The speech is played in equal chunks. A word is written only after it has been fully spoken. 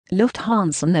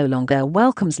Lufthansa no longer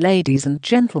welcomes ladies and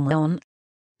gentlemen.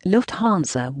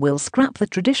 Lufthansa will scrap the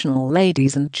traditional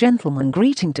ladies and gentlemen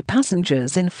greeting to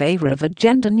passengers in favor of a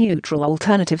gender-neutral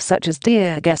alternative such as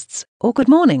dear guests or good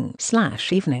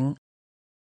morning/evening.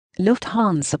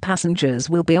 Lufthansa passengers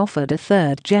will be offered a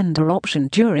third gender option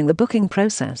during the booking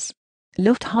process.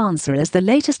 Lufthansa is the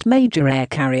latest major air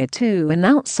carrier to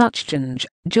announce such change,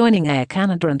 joining Air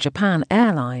Canada and Japan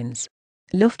Airlines.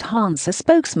 Lufthansa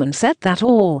spokesman said that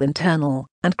all internal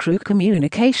and crew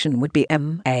communication would be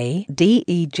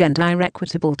gender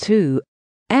equitable too.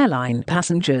 Airline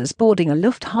passengers boarding a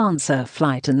Lufthansa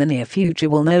flight in the near future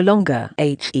will no longer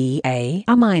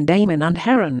mind Damon and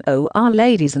Heron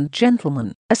ladies and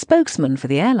gentlemen, a spokesman for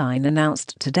the airline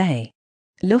announced today.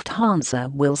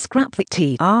 Lufthansa will scrap the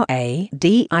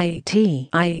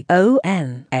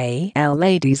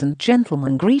ladies and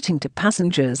gentlemen greeting to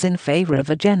passengers in favor of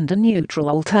a gender-neutral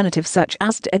alternative such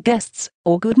as dear guests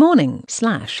or good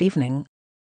morning/evening.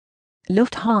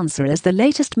 Lufthansa is the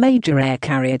latest major air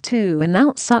carrier to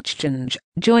announce such change,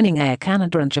 joining Air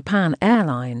Canada and Japan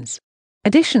Airlines.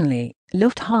 Additionally,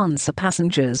 Lufthansa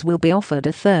passengers will be offered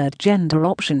a third gender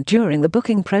option during the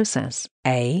booking process,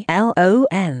 email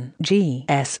and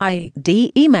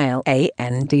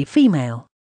female.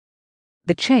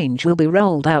 The change will be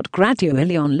rolled out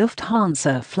gradually on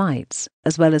Lufthansa flights,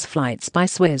 as well as flights by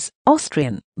Swiss,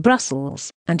 Austrian,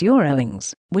 Brussels, and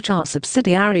Eurowings, which are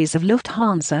subsidiaries of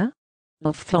Lufthansa.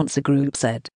 Lufthansa Group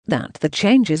said that the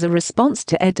change is a response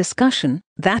to a discussion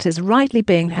that is rightly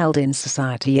being held in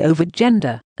society over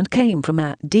gender and came from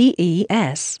a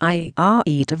desire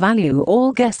to value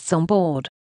all guests on board.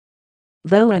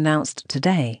 Though announced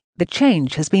today, the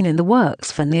change has been in the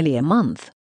works for nearly a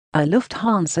month. A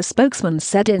Lufthansa spokesman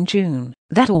said in June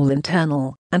that all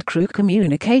internal and crew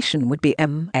communication would be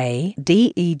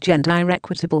gender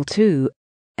equitable too.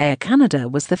 Air Canada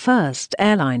was the first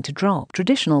airline to drop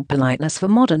traditional politeness for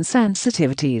modern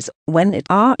sensitivities when it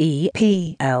replaced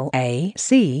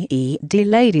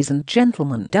ladies and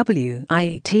gentlemen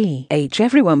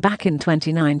everyone back in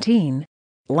 2019.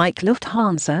 Like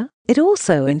Lufthansa, it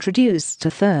also introduced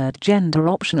a third gender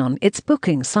option on its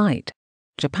booking site.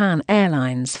 Japan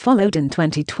Airlines followed in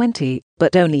 2020,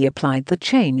 but only applied the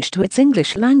change to its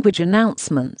English language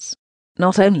announcements.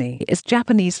 Not only is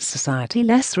Japanese society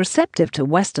less receptive to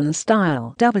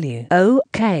Western-style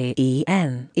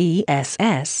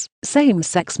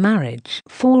same-sex marriage,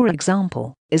 for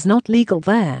example, is not legal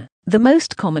there, the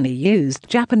most commonly used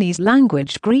Japanese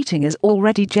language greeting is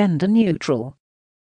already gender-neutral.